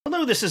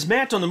Hello, this is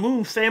Matt on the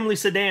Moon Family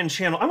Sedan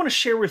channel. I want to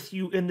share with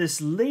you in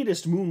this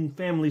latest Moon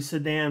Family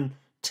Sedan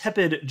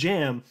tepid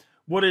jam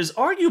what is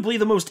arguably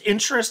the most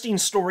interesting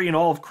story in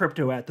all of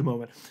crypto at the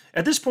moment.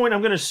 At this point,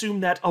 I'm going to assume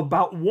that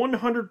about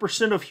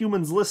 100% of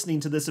humans listening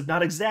to this, if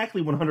not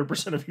exactly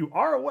 100% of you,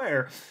 are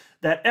aware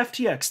that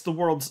FTX, the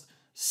world's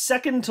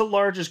second to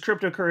largest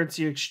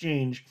cryptocurrency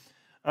exchange,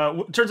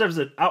 turns out it's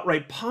an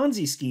outright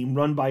Ponzi scheme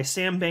run by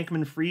Sam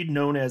Bankman-Fried,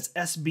 known as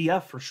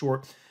SBF for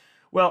short.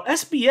 Well,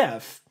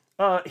 SBF,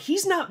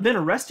 he's not been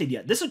arrested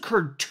yet. This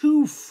occurred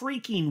 2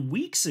 freaking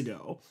weeks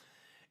ago.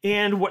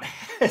 And what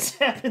has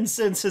happened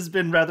since has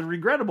been rather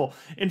regrettable.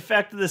 In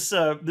fact, this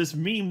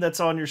meme that's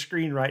on your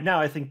screen right now,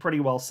 I think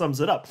pretty well sums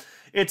it up.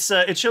 It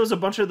shows a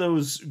bunch of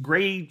those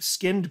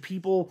gray-skinned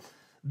people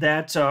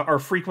that are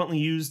frequently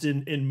used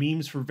in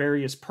memes for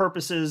various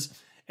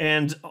purposes.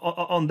 And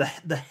on the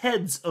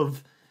heads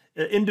of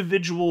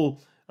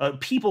individual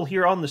people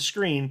here on the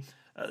screen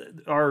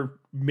are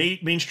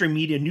mainstream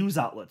media news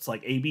outlets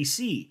like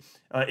ABC,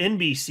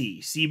 NBC,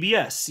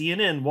 CBS,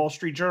 CNN, Wall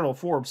Street Journal,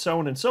 Forbes, so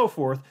on and so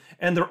forth.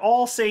 And they're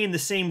all saying the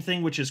same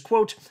thing, which is,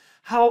 quote,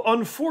 how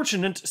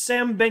unfortunate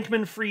Sam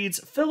Bankman-Fried's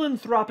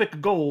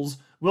philanthropic goals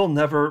will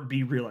never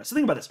be realized. So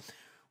think about this.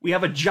 We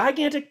have a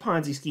gigantic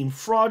Ponzi scheme,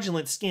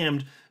 fraudulent,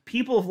 scammed.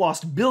 People have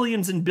lost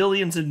billions and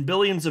billions and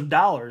billions of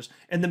dollars.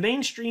 And the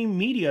mainstream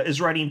media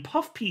is writing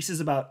puff pieces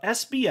about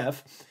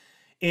SBF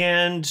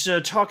and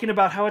talking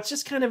about how it's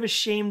just kind of a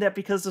shame that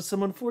because of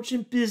some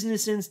unfortunate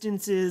business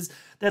instances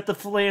that the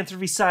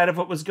philanthropy side of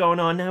what was going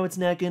on, now it's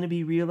not going to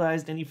be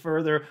realized any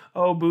further.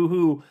 Oh,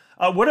 boo-hoo.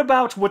 What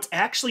about what's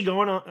actually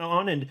going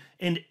on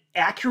and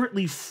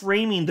accurately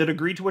framing the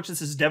degree to which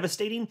this is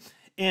devastating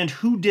and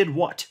who did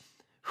what?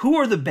 Who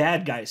are the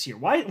bad guys here?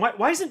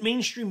 Why isn't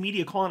mainstream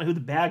media calling out who the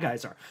bad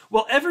guys are?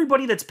 Well,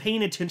 everybody that's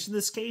paying attention to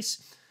this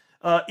case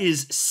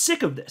is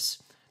sick of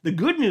this. The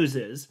good news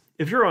is,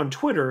 if you're on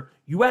Twitter,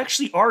 you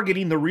actually are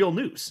getting the real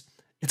news.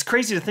 It's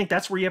crazy to think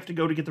that's where you have to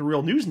go to get the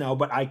real news now,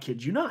 but I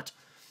kid you not.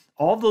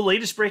 All the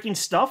latest breaking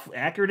stuff,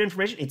 accurate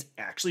information, it's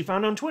actually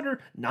found on Twitter,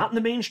 not in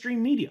the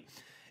mainstream media.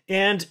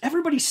 And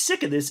everybody's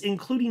sick of this,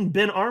 including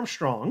Ben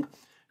Armstrong,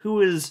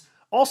 who is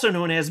also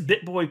known as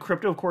Bitboy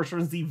Crypto. Of course,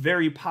 runs the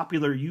very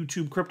popular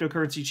YouTube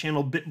cryptocurrency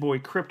channel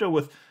Bitboy Crypto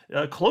with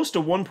close to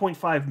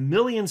 1.5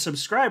 million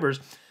subscribers.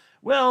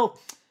 Well,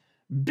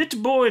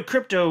 Bitboy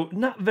Crypto,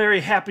 not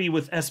very happy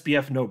with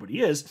SBF,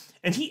 nobody is,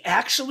 and he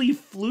actually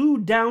flew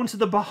down to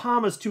the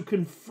Bahamas to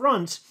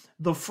confront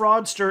the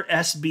fraudster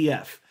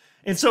SBF.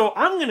 And so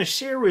I'm going to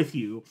share with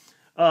you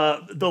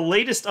the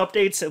latest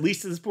updates, at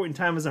least at this point in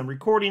time as I'm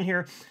recording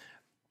here.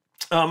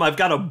 I've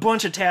got a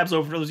bunch of tabs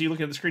over. For those of you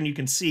looking at the screen, you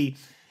can see.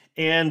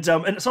 And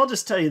so I'll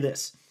just tell you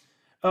this.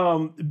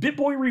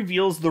 Bitboy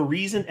reveals the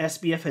reason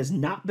SBF has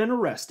not been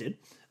arrested.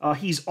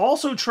 He's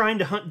also trying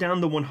to hunt down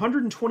the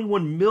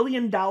 $121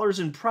 million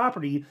in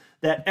property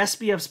that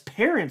SBF's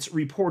parents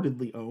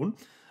reportedly own,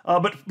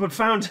 but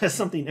found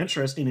something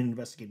interesting in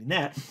investigating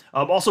that.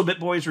 Also,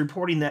 Bitboy is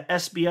reporting that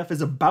SBF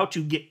is about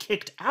to get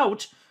kicked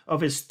out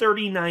of his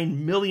 $39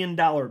 million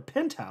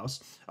penthouse,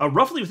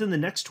 roughly within the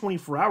next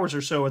 24 hours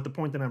or so at the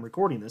point that I'm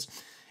recording this.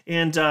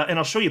 And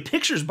I'll show you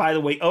pictures, by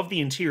the way, of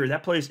the interior.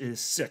 That place is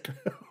sick.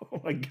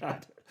 Oh my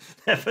God.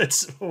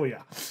 Oh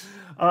yeah.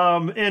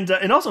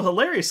 And also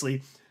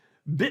hilariously,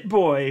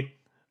 Bitboy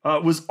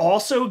was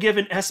also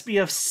given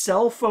SBF's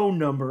cell phone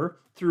number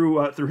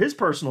through his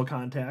personal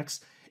contacts,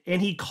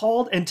 and he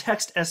called and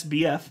texted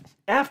SBF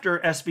after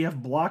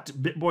SBF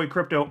blocked Bitboy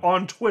Crypto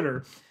on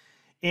Twitter.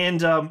 And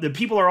the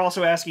people are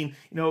also asking,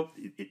 you know,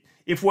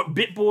 if what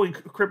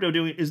Bitboy Crypto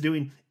is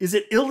doing, is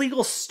it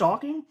illegal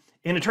stalking?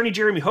 And attorney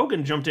Jeremy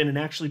Hogan jumped in and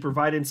actually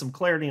provided some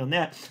clarity on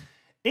that.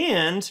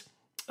 And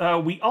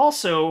we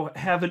also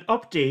have an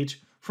update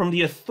from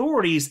the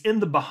authorities in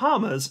the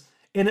Bahamas,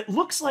 and it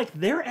looks like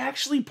they're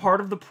actually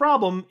part of the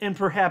problem and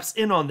perhaps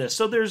in on this.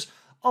 So there's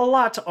a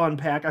lot to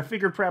unpack. I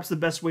figured perhaps the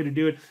best way to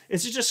do it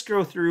is to just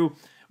go through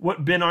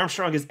what Ben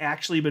Armstrong has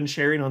actually been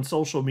sharing on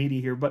social media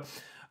here. But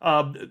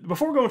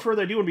before going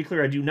further, I do want to be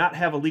clear, I do not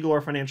have a legal or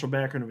financial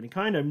background of any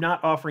kind. I'm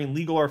not offering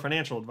legal or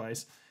financial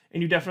advice.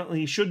 And you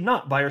definitely should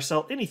not buy or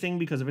sell anything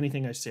because of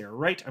anything I say or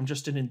write. I'm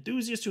just an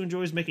enthusiast who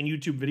enjoys making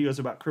YouTube videos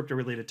about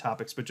crypto-related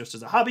topics, but just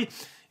as a hobby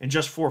and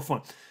just for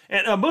fun.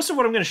 And most of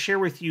what I'm going to share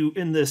with you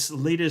in this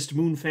latest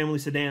Moon Family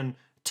Sedan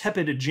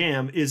tepid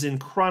jam is in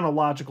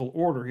chronological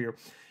order here.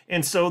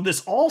 And so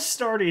this all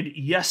started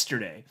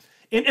yesterday.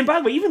 And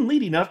by the way, even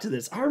leading up to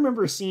this, I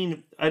remember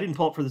seeing, I didn't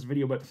pull up for this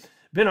video, but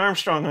Ben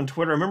Armstrong on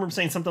Twitter, I remember him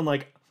saying something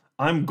like,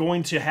 I'm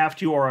going to have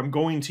to, or I'm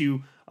going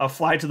to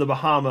fly to the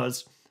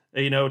Bahamas,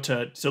 you know,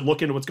 to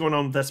look into what's going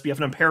on with SBF,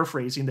 and I'm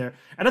paraphrasing there.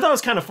 And I thought it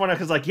was kind of funny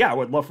because, like, yeah, I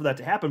would love for that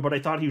to happen, but I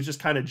thought he was just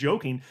kind of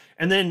joking.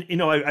 And then, you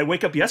know, I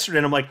wake up yesterday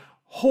and I'm like,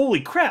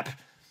 holy crap,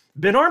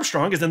 Ben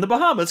Armstrong is in the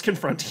Bahamas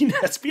confronting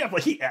SBF.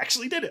 Like, he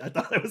actually did it. I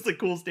thought that was the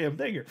coolest damn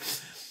thing here.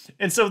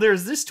 And so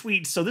there's this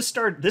tweet. So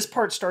this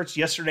part starts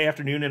yesterday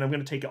afternoon, and I'm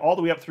going to take it all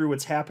the way up through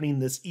what's happening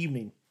this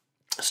evening.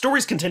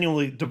 Story's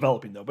continually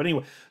developing, though. But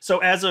anyway, so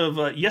as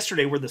of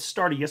yesterday, where this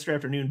started yesterday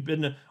afternoon,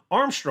 Ben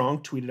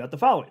Armstrong tweeted out the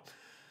following.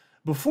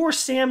 Before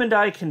Sam and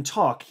I can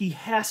talk, he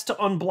has to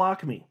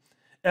unblock me.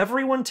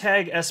 Everyone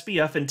tag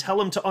SBF and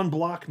tell him to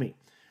unblock me.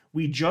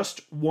 We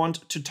just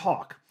want to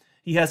talk.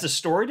 He has a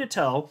story to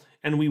tell,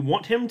 and we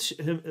want him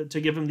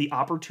to give him the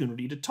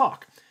opportunity to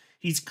talk.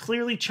 He's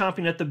clearly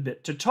chomping at the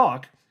bit to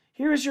talk.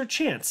 Here is your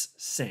chance,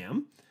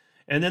 Sam.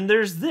 And then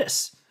there's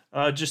this.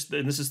 And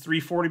this is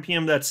 3:40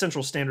 p.m. That's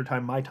Central Standard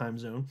Time, my time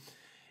zone.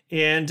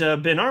 And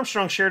Ben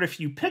Armstrong shared a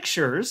few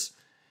pictures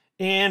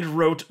and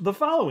wrote the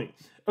following.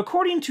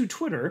 According to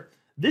Twitter,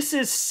 this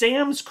is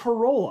Sam's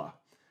Corolla,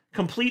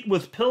 complete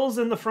with pills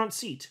in the front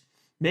seat.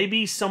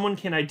 Maybe someone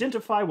can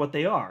identify what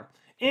they are.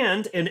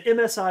 And an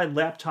MSI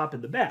laptop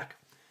in the back.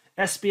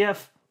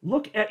 SBF,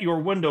 look at your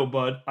window,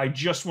 bud. I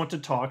just want to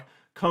talk.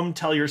 Come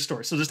tell your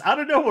story. So just out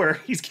of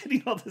nowhere, he's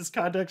getting all this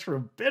context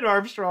from Ben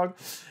Armstrong,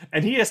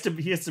 and he has to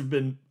have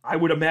been, I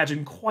would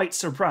imagine, quite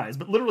surprised.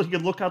 But literally, he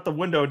could look out the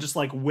window and just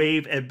like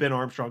wave at Ben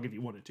Armstrong if he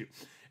wanted to.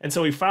 And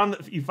so he found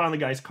the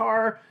guy's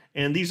car,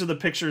 and these are the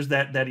pictures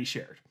that he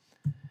shared.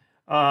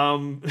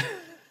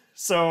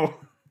 So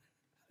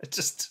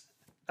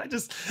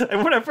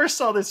and when I first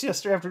saw this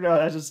yesterday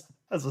afternoon,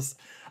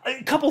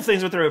 a couple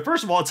things with it.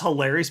 First of all, it's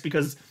hilarious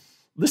because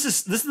this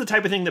is the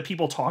type of thing that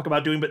people talk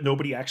about doing, but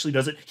nobody actually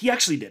does it. He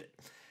actually did it.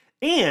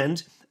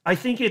 And I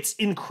think it's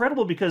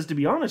incredible because, to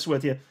be honest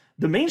with you,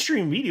 the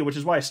mainstream media, which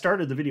is why I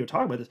started the video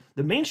talking about this,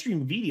 the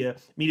mainstream media,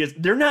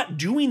 they're not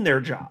doing their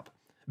job.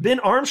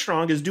 Ben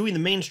Armstrong is doing the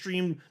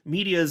mainstream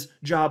media's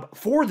job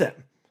for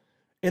them.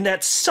 And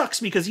that sucks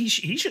because he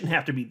shouldn't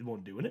have to be the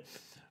one doing it.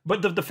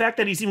 But the fact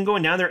that he's even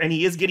going down there and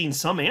he is getting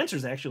some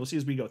answers, actually, we'll see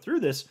as we go through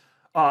this,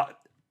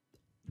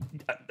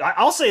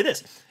 I'll say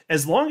this.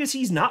 As long as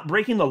he's not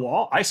breaking the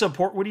law, I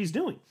support what he's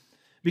doing.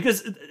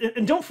 Because,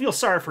 and don't feel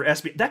sorry for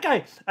SBF. That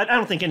guy, I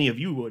don't think any of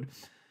you would.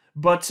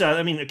 But,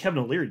 I mean, Kevin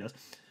O'Leary does.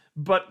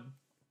 But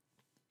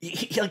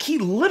he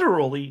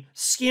literally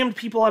scammed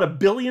people out of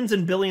billions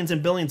and billions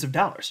and billions of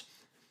dollars.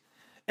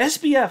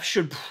 SBF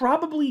should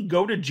probably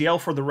go to jail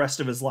for the rest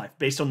of his life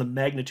based on the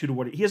magnitude of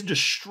what he has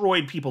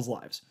destroyed people's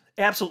lives.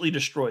 Absolutely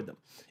destroyed them.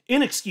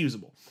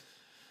 Inexcusable.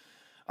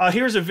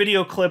 Here's a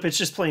video clip. It's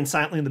just playing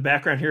silently in the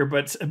background here,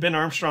 but Ben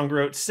Armstrong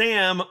wrote,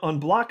 Sam,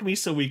 unblock me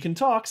so we can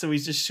talk. So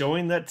he's just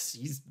showing that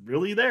he's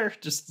really there,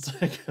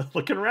 just like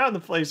looking around the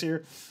place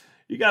here.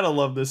 You gotta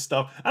love this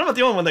stuff. I'm not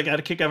the only one that got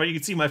a kick out of it. You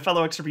can see my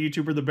fellow extra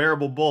YouTuber, The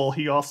Bearable Bull.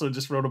 He also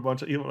just wrote a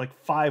bunch of, like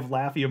 5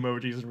 laughy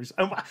emojis.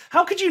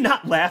 How could you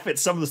not laugh at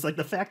some of this? Like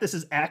the fact this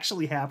is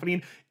actually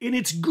happening, and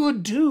it's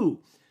good too.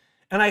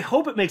 And I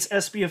hope it makes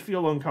SBF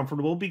feel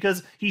uncomfortable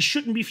because he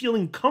shouldn't be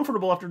feeling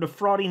comfortable after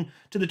defrauding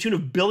to the tune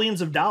of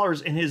billions of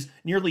dollars in his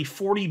nearly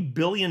 $40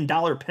 billion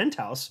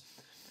penthouse.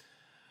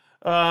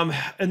 And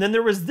then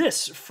there was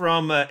this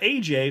from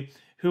AJ,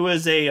 who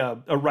is a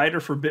writer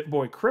for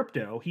Bitboy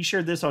Crypto. He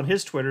shared this on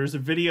his Twitter. It's a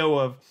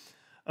video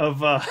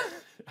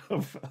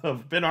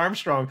of Ben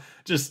Armstrong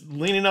just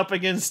leaning up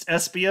against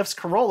SBF's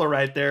Corolla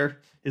right there.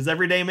 His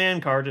everyday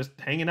man car just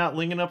hanging out,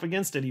 leaning up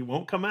against it. He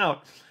won't come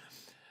out.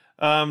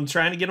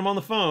 Trying to get him on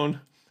the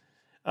phone.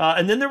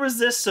 And then there was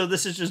this. So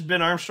this is just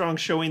Ben Armstrong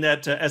showing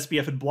that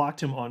SBF had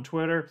blocked him on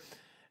Twitter.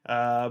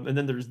 And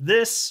then there's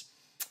this.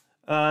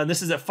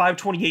 This is at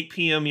 5:28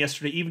 p.m.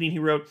 yesterday evening. He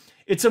wrote,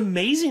 it's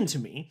amazing to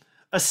me.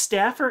 A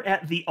staffer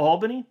at the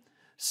Albany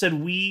said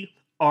we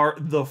are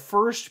the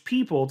first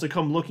people to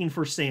come looking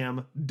for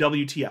Sam,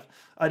 WTF.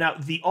 Now,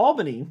 the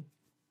Albany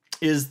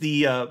is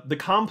the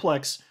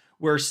complex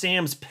where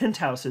Sam's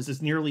penthouse is.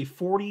 It's nearly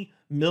 $40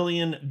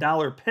 million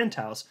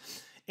penthouse.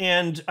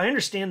 And I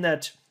understand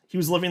that he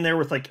was living there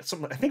with like,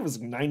 I think it was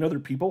 9 other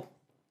people.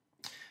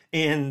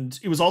 And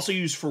it was also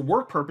used for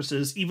work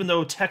purposes, even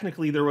though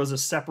technically there was a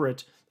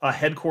separate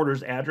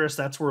headquarters address.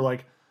 That's where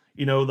like,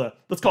 you know,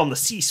 let's call them the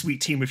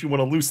C-suite team if you want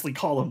to loosely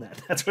call them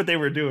that. That's what they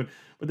were doing.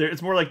 But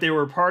it's more like they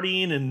were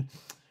partying and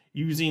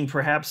using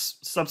perhaps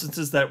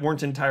substances that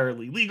weren't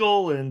entirely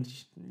legal and,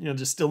 you know,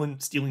 just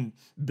stealing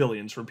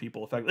billions from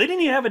people. In fact, they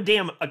didn't even have a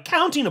damn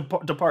accounting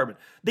department.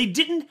 They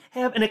didn't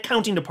have an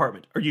accounting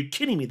department. Are you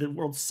kidding me? The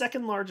world's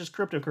second largest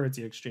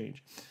cryptocurrency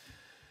exchange.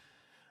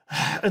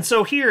 And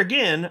so here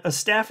again, a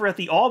staffer at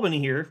the Albany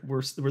here,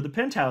 where the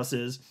penthouse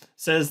is,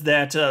 says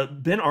that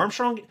Ben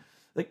Armstrong,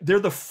 like they're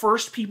the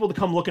first people to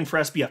come looking for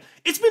SBF.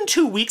 It's been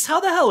 2 weeks.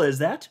 How the hell is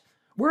that?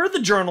 Where are the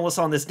journalists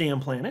on this damn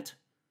planet?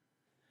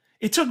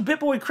 It took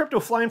Bitboy Crypto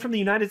flying from the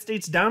United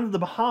States down to the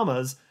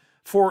Bahamas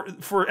for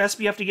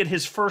SBF to get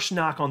his first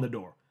knock on the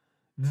door.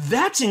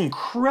 That's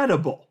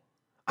incredible.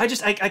 I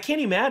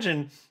can't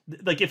imagine,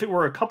 like, if it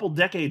were a couple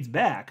decades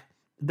back,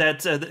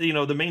 that, you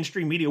know, the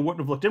mainstream media wouldn't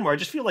have looked in more. I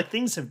just feel like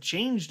things have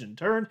changed and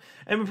turned.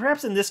 And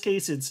perhaps in this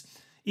case, it's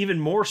even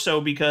more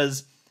so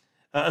because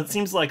it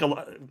seems like a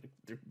lot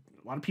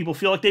of people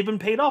feel like they've been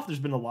paid off. There's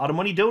been a lot of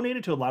money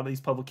donated to a lot of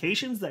these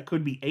publications. That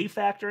could be a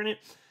factor in it.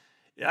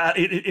 I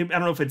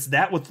don't know if it's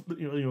that with,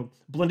 you know,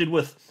 blended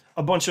with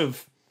a bunch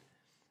of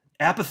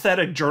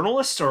apathetic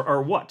journalists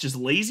or what, just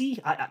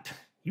lazy.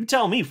 You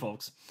tell me,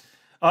 folks.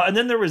 And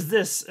then there was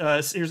this.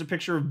 Here's a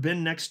picture of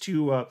Ben next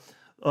to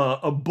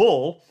a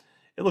bull.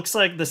 It looks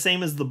like the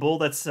same as the bull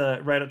that's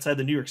right outside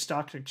the New York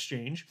Stock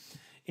Exchange.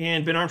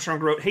 And Ben Armstrong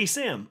wrote, "Hey,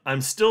 Sam, I'm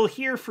still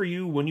here for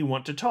you when you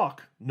want to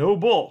talk. No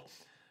bull.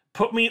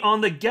 Put me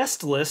on the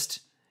guest list,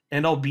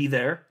 and I'll be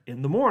there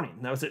in the morning."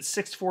 That was at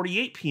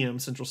 6:48 p.m.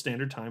 Central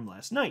Standard Time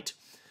last night.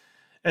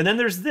 And then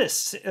there's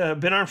this.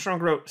 Ben Armstrong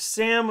wrote,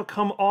 "Sam,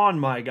 come on,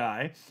 my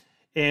guy."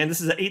 And this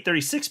is at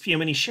 8:36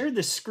 p.m. And he shared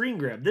this screen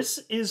grab. This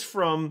is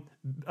from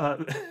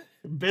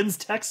Ben's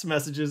text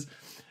messages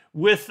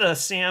with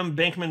Sam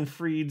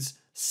Bankman-Fried's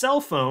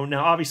cell phone.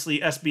 Now, obviously,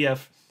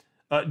 SBF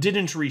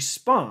didn't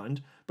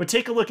respond. But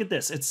take a look at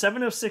this. At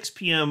 7:06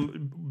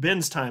 p.m.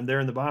 Ben's time there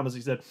in the Bahamas,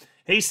 he said,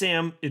 "Hey,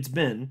 Sam, it's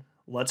Ben.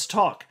 Let's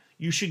talk.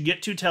 You should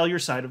get to tell your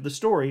side of the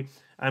story.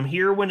 I'm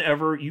here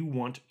whenever you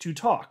want to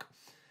talk."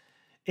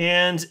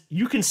 And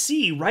you can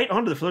see right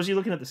onto the, for those of you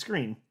looking at the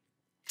screen,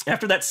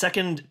 after that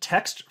second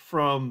text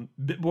from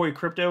Bitboy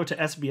Crypto to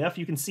SBF,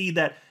 you can see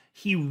that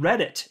he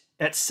read it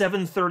at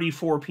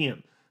 7:34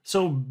 p.m.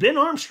 So Ben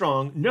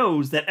Armstrong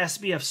knows that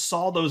SBF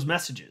saw those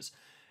messages.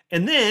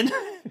 And then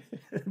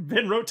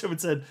Ben wrote to him and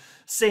said,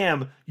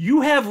 "Sam,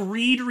 you have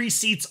read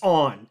receipts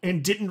on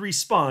and didn't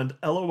respond.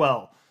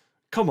 LOL.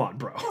 Come on,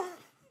 bro."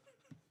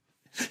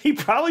 He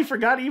probably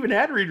forgot he even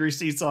had read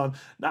receipts on.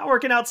 Not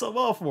working out so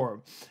well for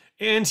him.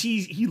 And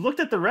he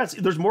looked at the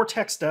rest. There's more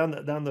text down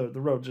the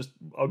road. Just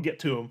I'll get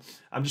to them.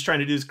 I'm just trying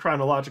to do this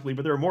chronologically,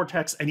 but there are more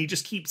texts, and he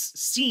just keeps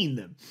seeing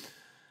them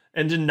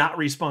and then not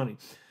responding.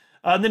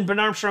 And then Ben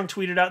Armstrong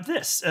tweeted out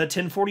this at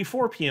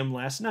 10:44 p.m.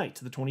 last night,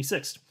 the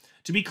 26th.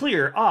 "To be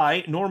clear,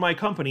 I, nor my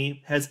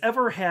company, has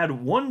ever had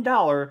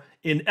 $1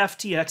 in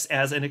FTX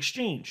as an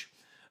exchange.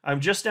 I'm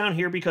just down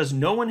here because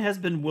no one has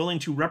been willing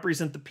to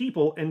represent the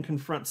people and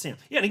confront Sam."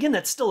 Yeah, and again,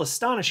 that's still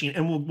astonishing,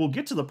 and we'll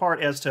get to the part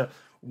as to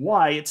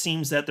why it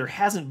seems that there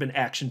hasn't been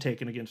action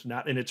taken against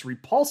Nat, and it's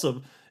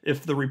repulsive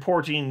if the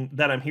reporting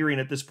that I'm hearing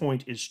at this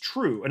point is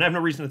true. And I have no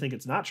reason to think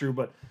it's not true,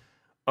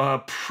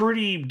 but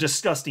pretty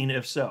disgusting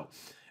if so.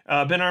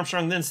 Ben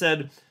Armstrong then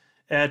said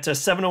at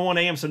 7:01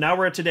 a.m., so now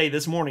we're at today,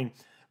 this morning,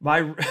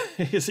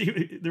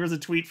 there was a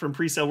tweet from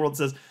Presale World that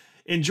says,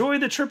 "Enjoy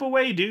the trip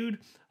away, dude.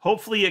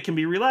 Hopefully it can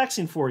be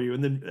relaxing for you."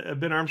 And then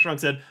Ben Armstrong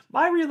said,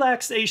 "My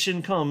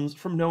relaxation comes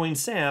from knowing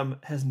Sam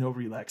has no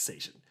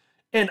relaxation."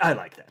 And I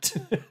like that.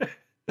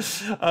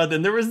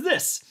 Then there was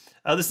this.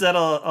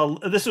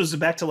 This was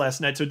back to last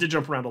night, so it did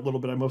jump around a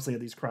little bit. I mostly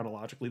had these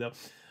chronologically, though.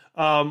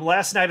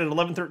 Last night at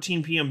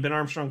 11:13 p.m., Ben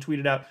Armstrong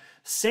tweeted out,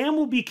 "Sam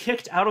will be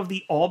kicked out of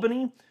the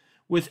Albany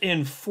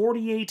within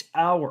 48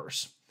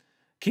 hours.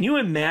 Can you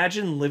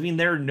imagine living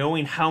there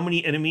knowing how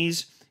many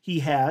enemies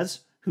he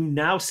has who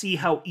now see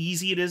how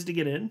easy it is to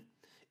get in?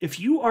 If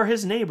you are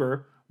his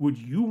neighbor, would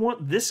you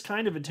want this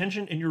kind of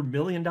attention in your $1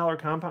 million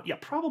compound?" Yeah,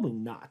 probably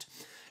not.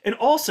 And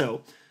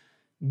also,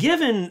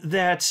 given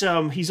that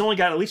he's only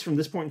got, at least from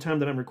this point in time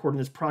that I'm recording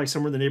this, probably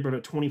somewhere in the neighborhood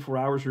of 24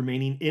 hours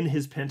remaining in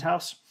his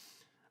penthouse,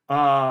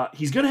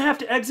 he's going to have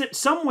to exit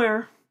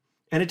somewhere.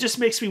 And it just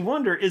makes me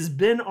wonder, is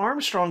Ben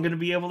Armstrong going to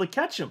be able to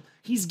catch him?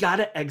 He's got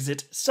to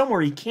exit somewhere.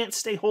 He can't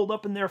stay holed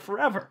up in there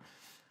forever.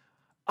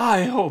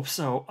 I hope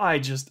so. I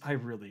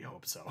really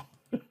hope so.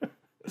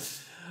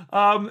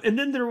 And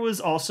then there was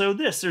also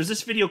this. There's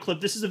this video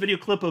clip. This is a video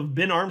clip of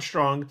Ben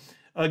Armstrong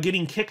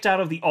getting kicked out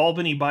of the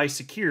Albany by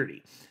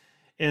security.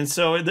 And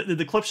so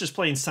the clip's just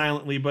playing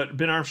silently, but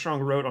Ben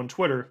Armstrong wrote on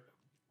Twitter,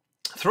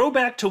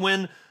 "Throwback to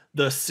when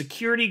the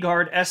security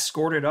guard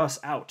escorted us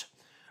out.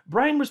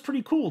 Brian was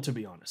pretty cool, to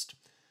be honest.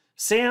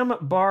 Sam,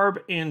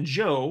 Barb, and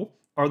Joe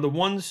are the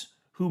ones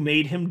who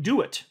made him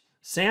do it.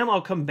 Sam,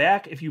 I'll come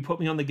back if you put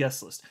me on the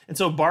guest list." And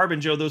so Barb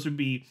and Joe, those would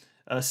be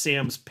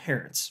Sam's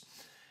parents.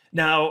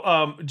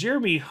 Now,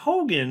 Jeremy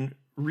Hogan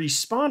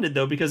responded,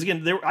 though, because,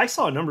 again, I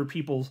saw a number of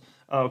people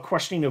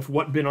questioning if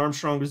what Ben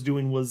Armstrong was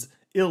doing was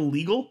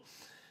illegal.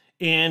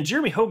 And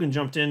Jeremy Hogan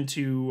jumped in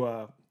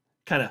to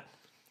kind of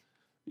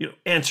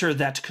answer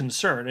that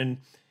concern. And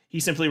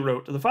he simply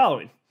wrote the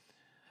following.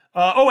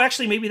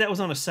 Actually, maybe that was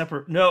on a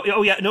separate... No,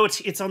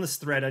 it's on this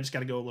thread. I just got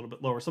to go a little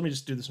bit lower. So let me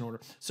just do this in order.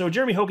 So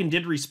Jeremy Hogan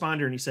did respond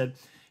here, and he said,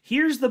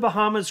 "Here's the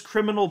Bahamas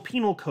Criminal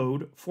Penal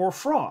Code for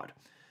fraud.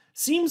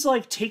 Seems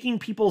like taking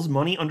people's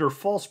money under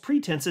false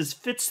pretenses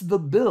fits the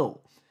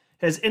bill.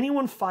 Has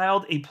anyone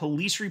filed a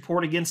police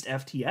report against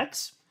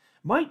FTX?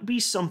 Might be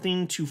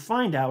something to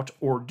find out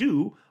or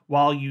do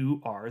while you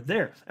are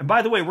there." And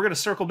by the way, we're going to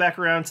circle back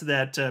around to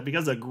that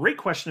because a great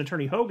question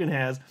Attorney Hogan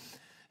had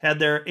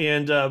there,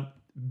 and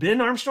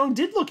Ben Armstrong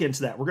did look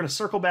into that. We're going to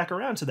circle back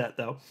around to that,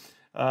 though.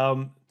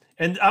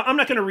 And I'm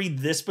not going to read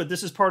this, but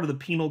this is part of the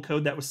penal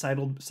code that was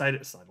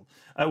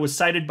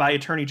cited by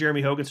Attorney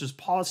Jeremy Hogan. So just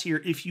pause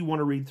here if you want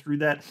to read through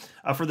that.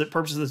 For the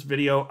purpose of this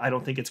video, I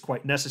don't think it's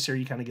quite necessary.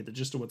 You kind of get the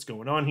gist of what's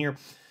going on here.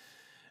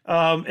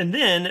 And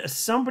then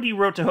somebody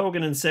wrote to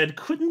Hogan and said,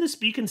 "Couldn't this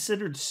be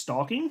considered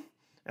stalking?"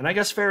 And I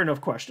guess fair enough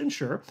question,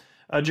 sure.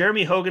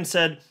 Jeremy Hogan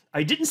said,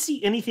 "I didn't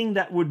see anything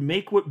that would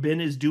make what Ben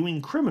is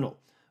doing criminal.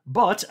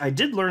 But I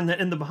did learn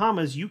that in the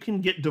Bahamas, you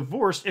can get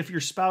divorced if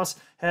your spouse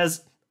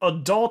has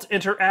adult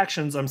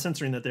interactions, I'm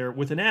censoring that there,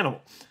 with an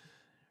animal.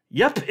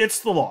 Yep,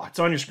 it's the law. It's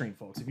on your screen,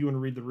 folks. If you want to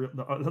read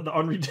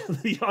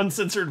the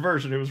uncensored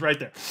version, it was right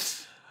there.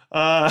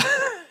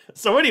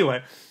 So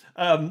anyway,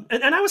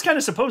 and I was kind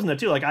of supposing that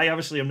too. Like, I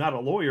obviously am not a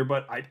lawyer,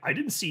 but I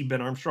didn't see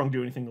Ben Armstrong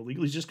do anything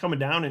illegal. He's just coming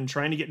down and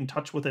trying to get in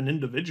touch with an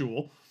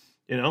individual,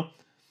 you know?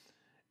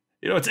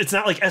 It's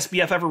not like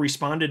SBF ever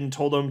responded and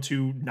told him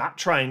to not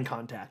try and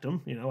contact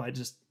him.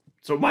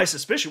 So my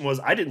suspicion was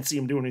I didn't see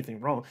him doing anything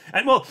wrong.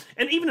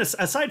 And even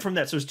aside from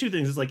that, so there's two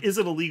things. It's like, is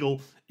it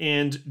illegal?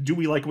 And do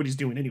we like what he's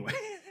doing anyway?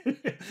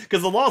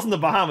 Because the laws in the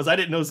Bahamas, I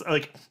didn't know,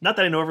 like, not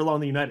that I know every law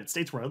in the United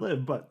States where I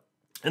live, but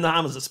in the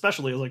Bahamas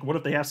especially, I was like, what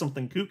if they have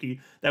something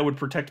kooky that would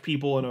protect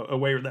people in a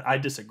way that I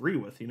disagree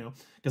with,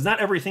 Because not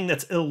everything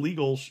that's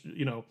illegal,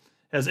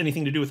 has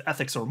anything to do with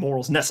ethics or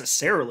morals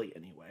necessarily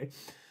anyway.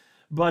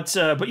 But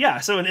yeah,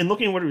 so in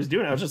looking at what he was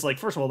doing, I was just like,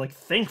 first of all, like,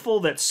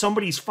 thankful that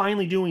somebody's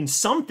finally doing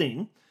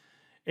something.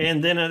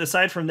 And then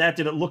aside from that,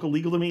 did it look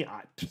illegal to me?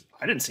 I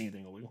didn't see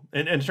anything illegal.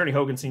 And Attorney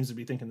Hogan seems to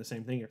be thinking the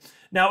same thing here.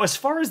 Now, as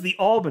far as the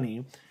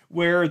Albany,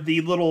 where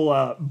the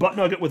little butt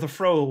nugget with a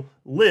fro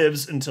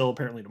lives until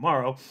apparently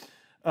tomorrow,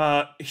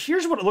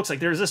 here's what it looks like.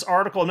 There's this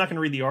article. I'm not going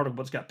to read the article,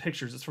 but it's got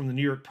pictures. It's from the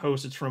New York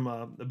Post. It's from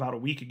about a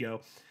week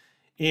ago.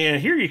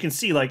 And here you can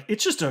see, like,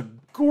 it's just a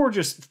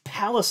gorgeous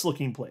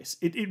palace-looking place.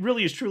 It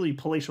really is truly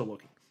palatial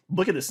looking.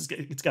 Look at this.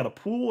 It's got a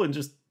pool and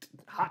just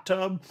hot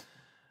tub.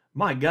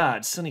 My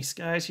God, sunny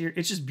skies here.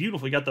 It's just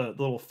beautiful. You got the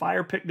little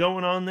fire pit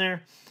going on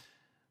there.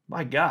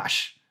 My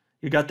gosh.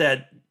 You got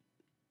that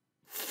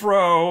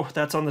fro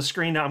that's on the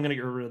screen now. I'm going to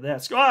get rid of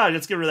that.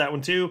 Let's get rid of that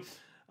one too.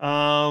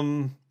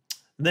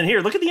 Then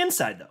here, look at the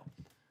inside though.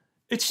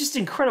 It's just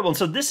incredible. And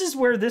so this is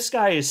where this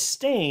guy is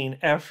staying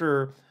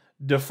after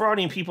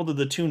defrauding people to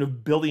the tune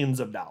of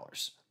billions of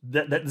dollars.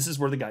 This is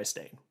where the guy's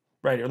staying.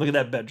 Right here. Look at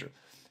that bedroom.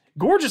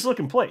 Gorgeous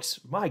looking place.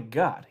 My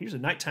God. Here's a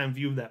nighttime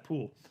view of that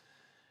pool.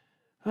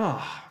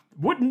 Oh,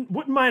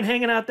 wouldn't mind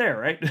hanging out there,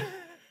 right?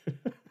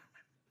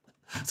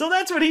 So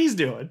that's what he's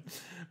doing.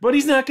 But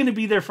he's not going to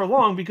be there for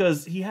long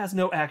because he has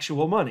no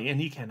actual money and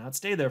he cannot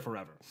stay there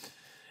forever.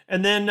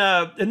 And then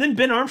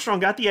Ben Armstrong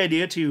got the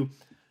idea to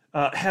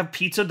have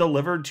pizza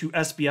delivered to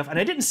SBF. And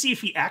I didn't see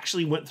if he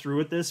actually went through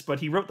with this,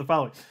 but he wrote the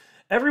following.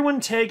 Everyone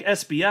tag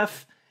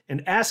SBF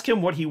and ask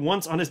him what he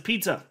wants on his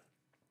pizza.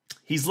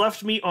 He's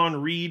left me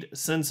on read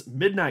since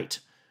midnight.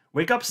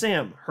 Wake up,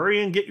 Sam.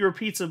 Hurry and get your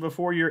pizza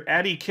before your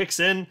addy kicks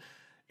in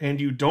and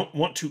you don't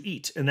want to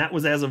eat. And that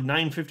was as of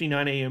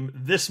 9:59 a.m.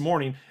 this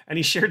morning. And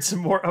he shared some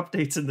more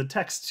updates in the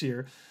text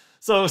here.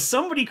 So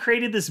somebody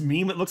created this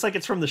meme. It looks like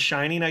it's from The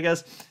Shining, I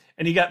guess.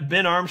 And you got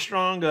Ben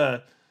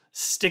Armstrong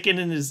sticking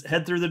in his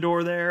head through the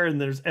door there. And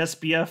there's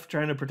SBF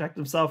trying to protect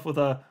himself with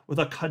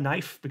a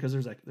knife, because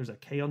there's a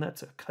K on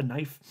that. It's a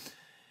knife.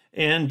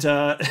 And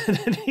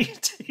then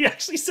he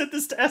actually sent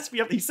this to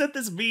SBF. He sent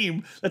this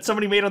meme that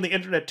somebody made on the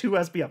internet to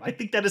SBF. I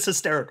think that is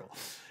hysterical.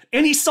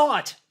 And he saw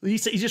it. He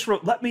just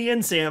wrote, "Let me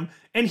in, Sam."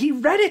 And he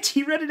read it.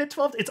 He read it at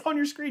 12. It's on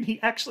your screen. He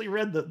actually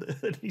read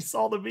he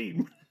saw the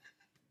meme.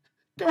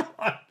 Come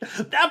on.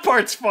 That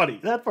part's funny.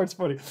 That part's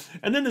funny.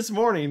 And then this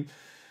morning,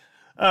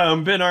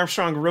 Ben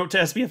Armstrong wrote to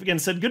SBF again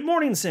and said, "Good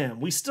morning,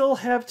 Sam. We still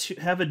have to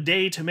have a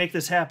day to make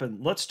this happen.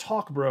 Let's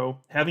talk,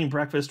 bro. Having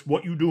breakfast.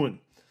 What you doing?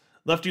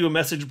 Left you a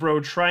message, bro,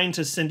 trying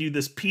to send you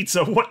this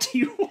pizza. What do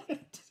you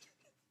want?"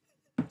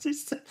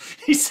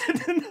 He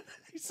sent in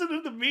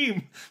the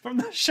meme from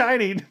The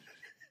Shining.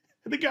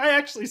 The guy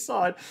actually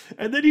saw it,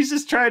 and then he's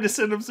just trying to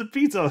send him some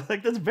pizza.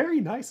 Like, that's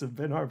very nice of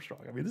Ben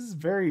Armstrong. I mean, this is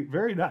very,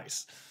 very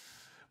nice.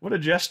 What a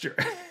gesture.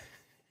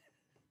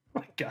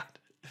 My God.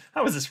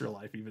 How is this real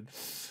life even?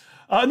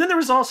 And then there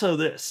was also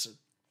this.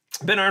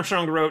 Ben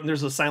Armstrong wrote, and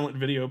there's a silent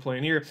video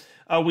playing here,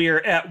 we are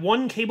at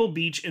One Cable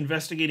Beach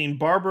investigating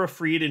Barbara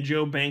Freed and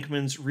Joe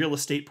Bankman's real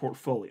estate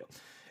portfolio.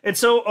 And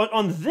so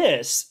on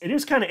this, it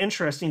is kind of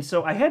interesting.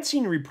 So I had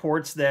seen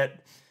reports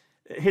that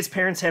his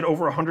parents had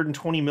over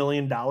 $120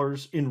 million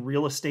in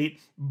real estate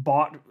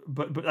bought,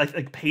 but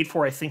like paid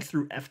for, I think,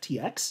 through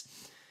FTX.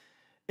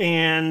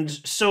 And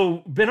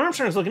so Ben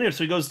Armstrong is looking at it.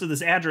 So he goes to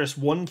this address,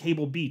 One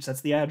Cable Beach.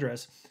 That's the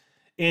address.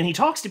 And he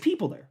talks to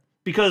people there,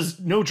 because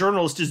no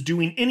journalist is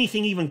doing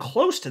anything even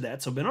close to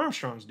that. So Ben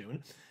Armstrong's doing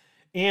it.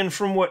 And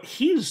from what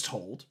he's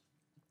told,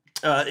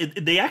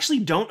 they actually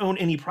don't own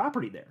any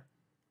property there.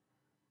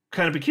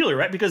 Kind of peculiar,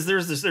 right? Because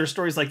there's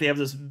stories like they have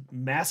this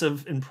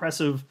massive,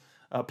 impressive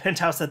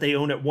penthouse that they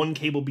own at One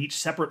Cable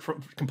Beach,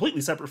 completely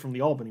separate from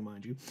the Albany,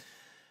 mind you.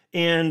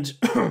 And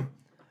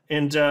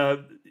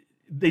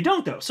they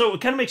don't, though. So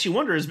it kind of makes you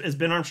wonder, as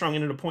Ben Armstrong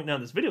ended up pointing out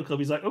in this video clip,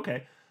 he's like,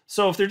 okay,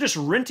 so if they're just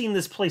renting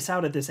this place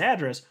out at this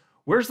address,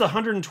 where's the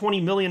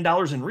 $120 million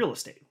in real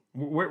estate?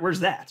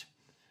 Where's that?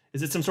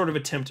 Is it some sort of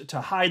attempt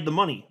to hide the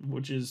money,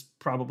 which is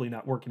probably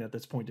not working at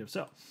this point, if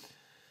so?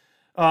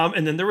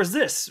 And then there was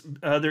this.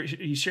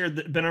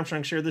 Ben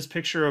Armstrong shared this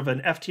picture of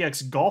an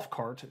FTX golf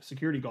cart,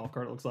 security golf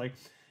cart, it looks like,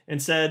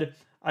 and said,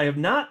 "I have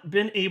not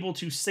been able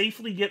to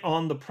safely get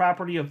on the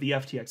property of the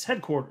FTX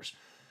headquarters,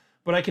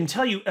 but I can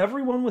tell you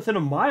everyone within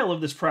a mile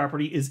of this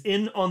property is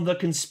in on the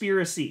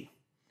conspiracy.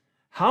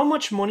 How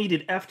much money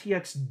did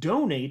FTX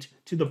donate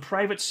to the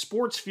private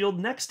sports field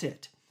next to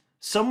it?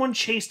 Someone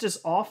chased us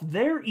off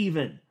there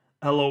even.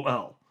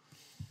 LOL.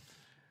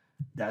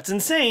 That's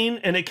insane,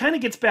 and it kind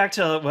of gets back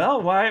to,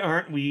 well, why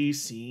aren't we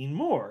seeing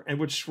more? And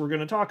which we're going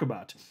to talk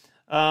about.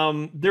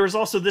 There was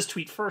also this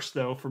tweet first,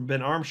 though, from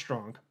Ben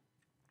Armstrong.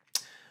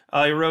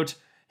 He wrote,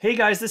 "Hey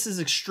guys, this is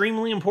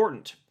extremely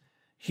important.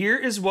 Here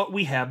is what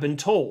we have been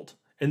told."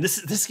 And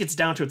this gets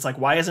down to, it's like,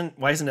 why hasn't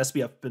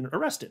SBF been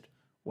arrested?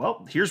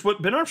 Well, here's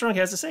what Ben Armstrong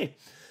has to say.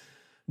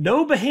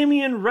 "No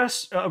Bahamian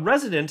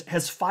resident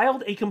has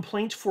filed a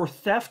complaint for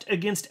theft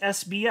against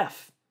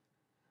SBF.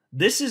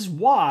 This is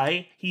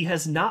why he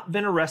has not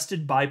been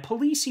arrested by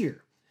police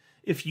here.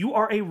 If you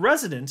are a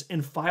resident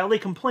and file a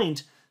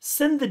complaint,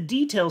 send the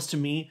details to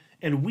me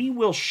and we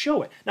will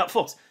show it." Now,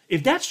 folks,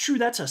 if that's true,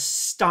 that's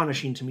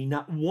astonishing to me.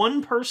 Not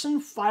one person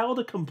filed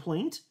a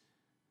complaint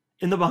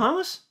in the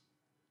Bahamas?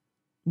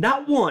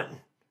 Not one.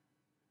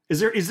 Is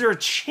there a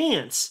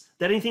chance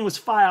that anything was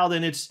filed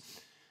and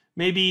it's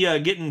maybe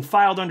getting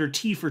filed under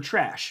T for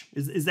trash?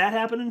 Is that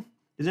happening?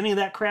 Is any of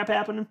that crap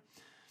happening?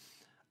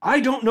 I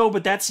don't know,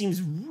 but that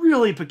seems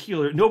really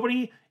peculiar.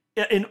 Nobody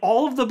in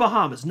all of the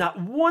Bahamas, not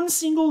one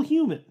single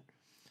human,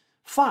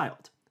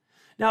 filed.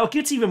 Now, it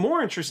gets even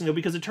more interesting, though,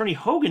 because Attorney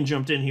Hogan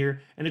jumped in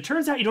here, and it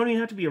turns out you don't even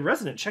have to be a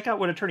resident. Check out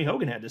what Attorney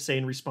Hogan had to say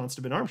in response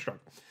to Ben Armstrong.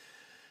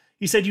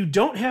 He said, "You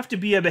don't have to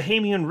be a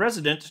Bahamian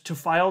resident to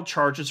file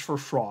charges for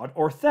fraud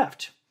or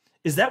theft.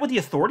 Is that what the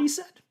authority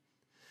said?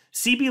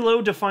 See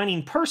below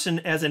defining person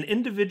as an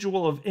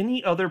individual of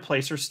any other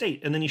place or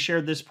state." And then he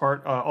shared this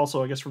part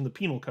also, I guess, from the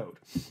penal code.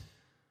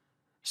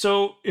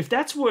 So if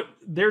that's what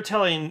they're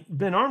telling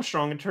Ben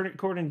Armstrong,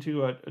 according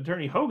to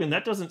Attorney Hogan,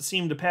 that doesn't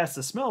seem to pass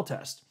the smell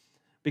test.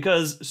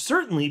 Because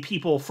certainly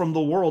people from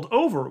the world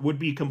over would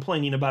be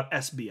complaining about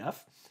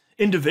SBF.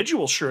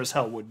 Individuals sure as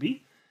hell would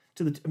be.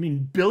 Billions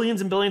and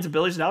billions and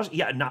billions of dollars.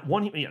 Yeah, not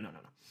one. Yeah, no.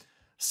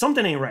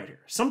 Something ain't right here.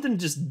 Something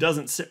just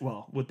doesn't sit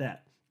well with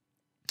that.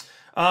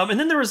 And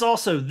then there was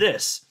also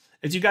this.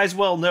 As you guys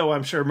well know,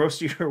 I'm sure most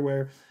of you are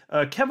aware,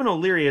 Kevin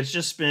O'Leary has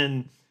just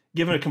been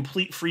given a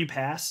complete free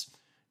pass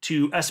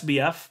to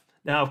SBF.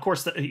 Now, of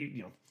course,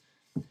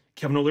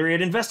 Kevin O'Leary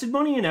had invested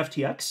money in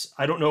FTX.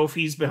 I don't know if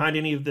he's behind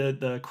any of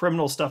the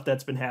criminal stuff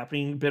that's been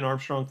happening. Ben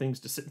Armstrong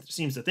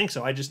seems to think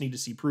so. I just need to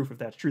see proof. If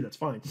that's true, that's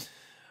fine.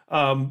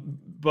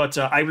 But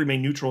I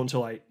remain neutral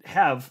until I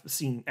have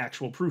seen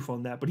actual proof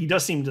on that. But he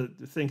does seem to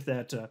think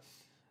that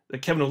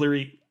Kevin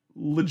O'Leary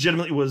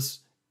legitimately was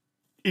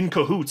in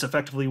cahoots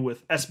effectively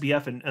with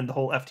SBF and the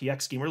whole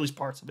FTX scheme, or at least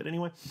parts of it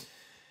anyway.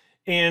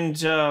 And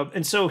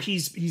so he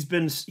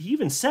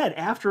even said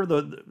after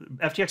the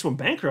FTX went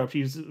bankrupt,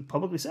 he's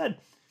publicly said,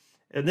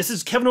 and this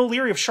is Kevin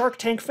O'Leary of Shark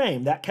Tank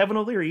fame, that Kevin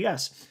O'Leary,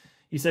 yes.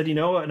 He said, and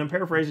I'm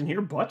paraphrasing here,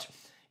 but,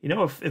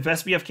 if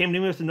SBF came to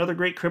me with another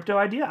great crypto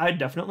idea, I'd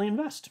definitely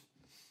invest.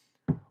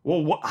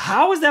 Well,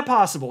 how is that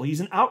possible?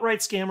 He's an outright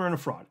scammer and a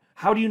fraud.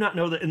 How do you not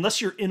know that?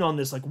 Unless you're in on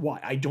this, like, why?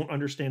 I don't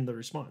understand the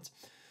response.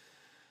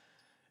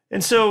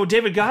 And so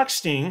David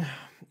Goxting,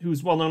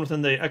 who's well known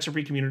within the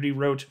XRP community,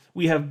 wrote,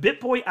 "We have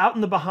Bitboy out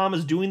in the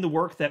Bahamas doing the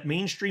work that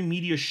mainstream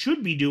media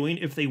should be doing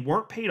if they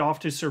weren't paid off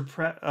to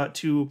suppress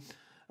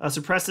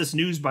this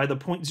news by the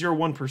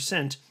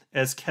 0.01%,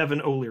 as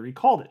Kevin O'Leary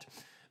called it."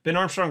 Ben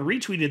Armstrong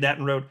retweeted that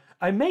and wrote,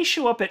 "I may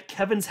show up at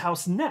Kevin's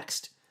house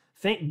next.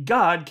 Thank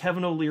God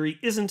Kevin O'Leary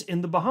isn't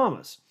in the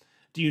Bahamas.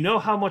 Do you know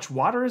how much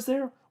water is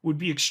there? Would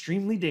be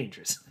extremely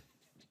dangerous."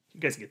 You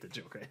guys get the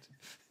joke, right?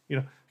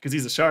 Because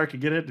he's a shark, you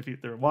get it.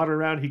 If there's water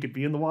around, he could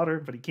be in the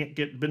water, but he can't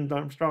get Ben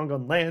Armstrong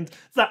on land. So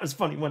that was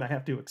funny when I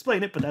have to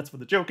explain it, but that's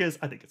what the joke is.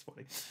 I think it's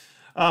funny.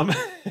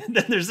 And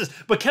then there's this,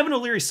 but Kevin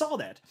O'Leary saw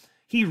that.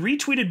 He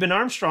retweeted Ben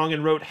Armstrong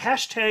and wrote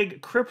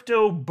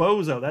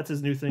 #CryptoBozo. That's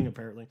his new thing,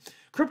 apparently.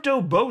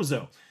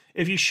 CryptoBozo.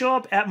 "If you show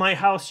up at my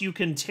house, you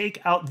can take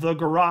out the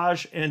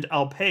garage and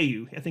I'll pay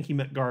you." I think he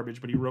meant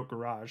garbage, but he wrote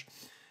garage.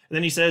 And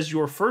then he says,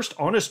 "Your first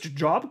honest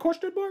job, ?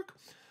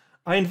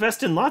 I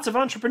invest in lots of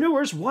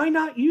entrepreneurs. Why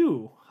not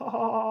you?"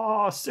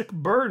 Sick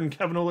burn,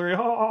 Kevin O'Leary.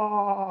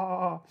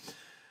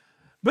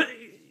 But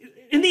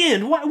in the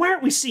end, why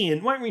aren't we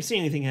seeing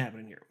anything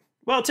happening here?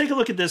 Well, take a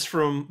look at this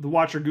from the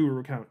Watcher Guru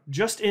account.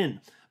 Just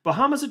in,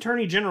 Bahamas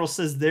Attorney General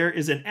says there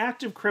is an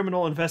active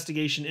criminal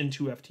investigation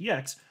into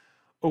FTX.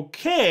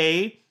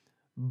 Okay,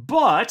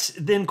 but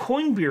then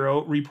Coin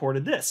Bureau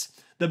reported this.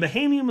 The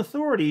Bahamian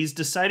authorities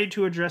decided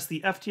to address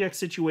the FTX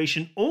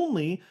situation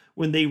only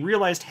when they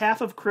realized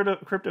half of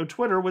crypto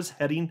Twitter was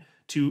heading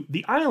to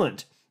the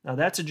island. Now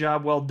that's a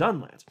job well done,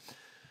 lads.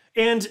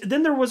 And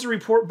then there was a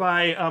report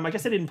by, I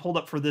guess I didn't pull it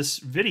up for this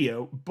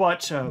video,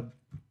 but I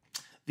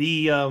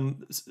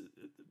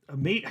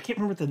can't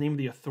remember what the name of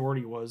the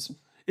authority was.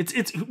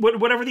 It's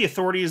whatever the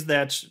authority is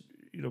that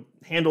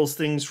handles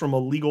things from a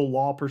legal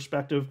law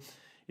perspective.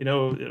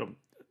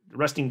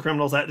 Arresting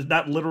criminals,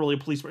 not literally a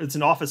police, it's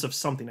an office of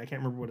something. I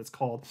can't remember what it's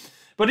called.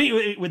 But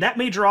anyway, with that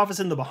major office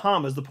in the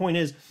Bahamas, the point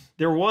is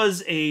there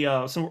was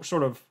some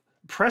sort of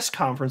press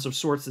conference of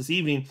sorts this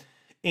evening,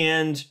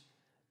 and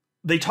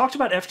they talked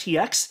about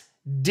FTX,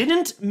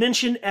 didn't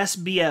mention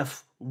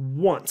SBF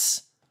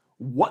once.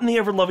 What in the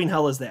ever-loving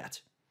hell is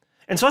that?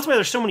 And so that's why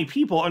there's so many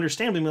people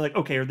understandably like,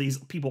 okay, are these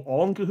people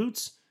all in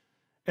cahoots?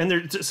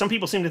 And some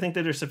people seem to think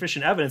that there's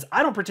sufficient evidence.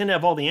 I don't pretend to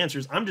have all the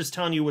answers. I'm just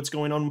telling you what's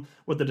going on,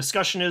 what the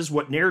discussion is,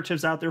 what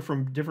narratives out there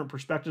from different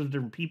perspectives,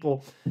 different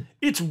people.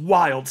 It's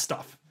wild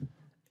stuff.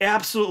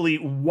 Absolutely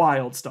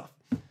wild stuff.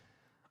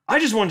 I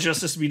just want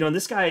justice to be done.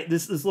 This guy,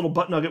 this little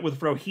butt nugget with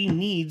Fro, he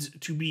needs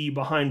to be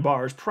behind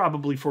bars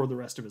probably for the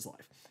rest of his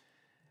life.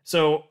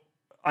 So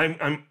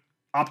I'm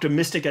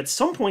optimistic at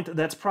some point that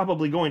that's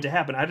probably going to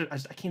happen. I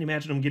can't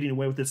imagine him getting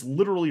away with this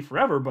literally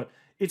forever, but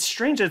it's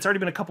strange that it's already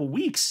been a couple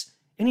weeks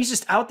and he's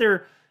just out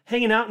there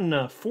hanging out in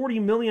a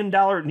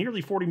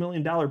nearly $40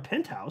 million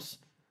penthouse.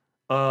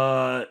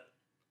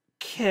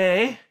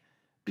 Okay.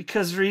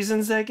 Because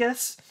reasons, I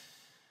guess.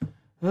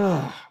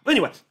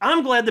 Anyway,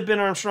 I'm glad that Ben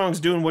Armstrong's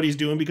doing what he's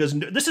doing because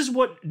this is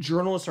what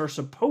journalists are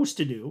supposed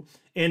to do,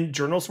 and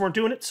journalists weren't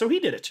doing it, so he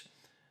did it.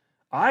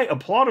 I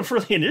applaud him for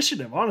the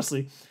initiative,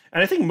 honestly.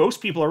 And I think most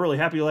people are really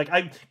happy. Like,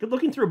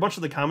 looking through a bunch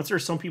of the comments,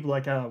 there's some people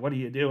like, what are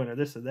you doing, or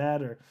this or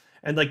that,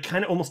 and like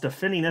kind of almost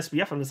defending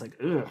SBF. I'm just like,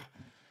 ugh.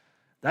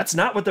 That's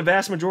not what the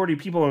vast majority of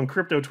people on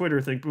crypto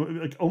Twitter think.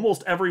 Like,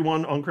 almost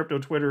everyone on crypto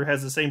Twitter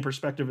has the same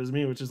perspective as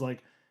me, which is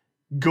like,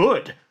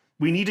 good.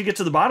 We need to get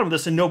to the bottom of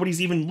this, and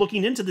nobody's even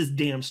looking into this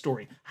damn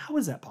story. How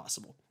is that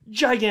possible?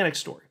 Gigantic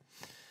story.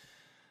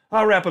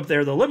 I'll wrap up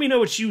there, though. Let me know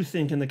what you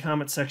think in the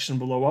comment section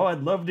below. Oh,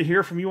 I'd love to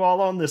hear from you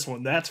all on this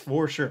one. That's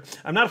for sure.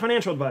 I'm not a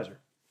financial advisor.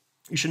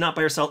 You should not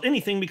buy or sell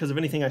anything because of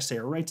anything I say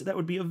or write. That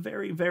would be a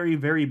very, very,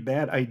 very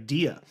bad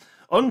idea.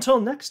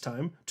 Until next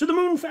time, to the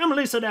Moon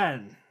Family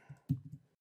Sedan.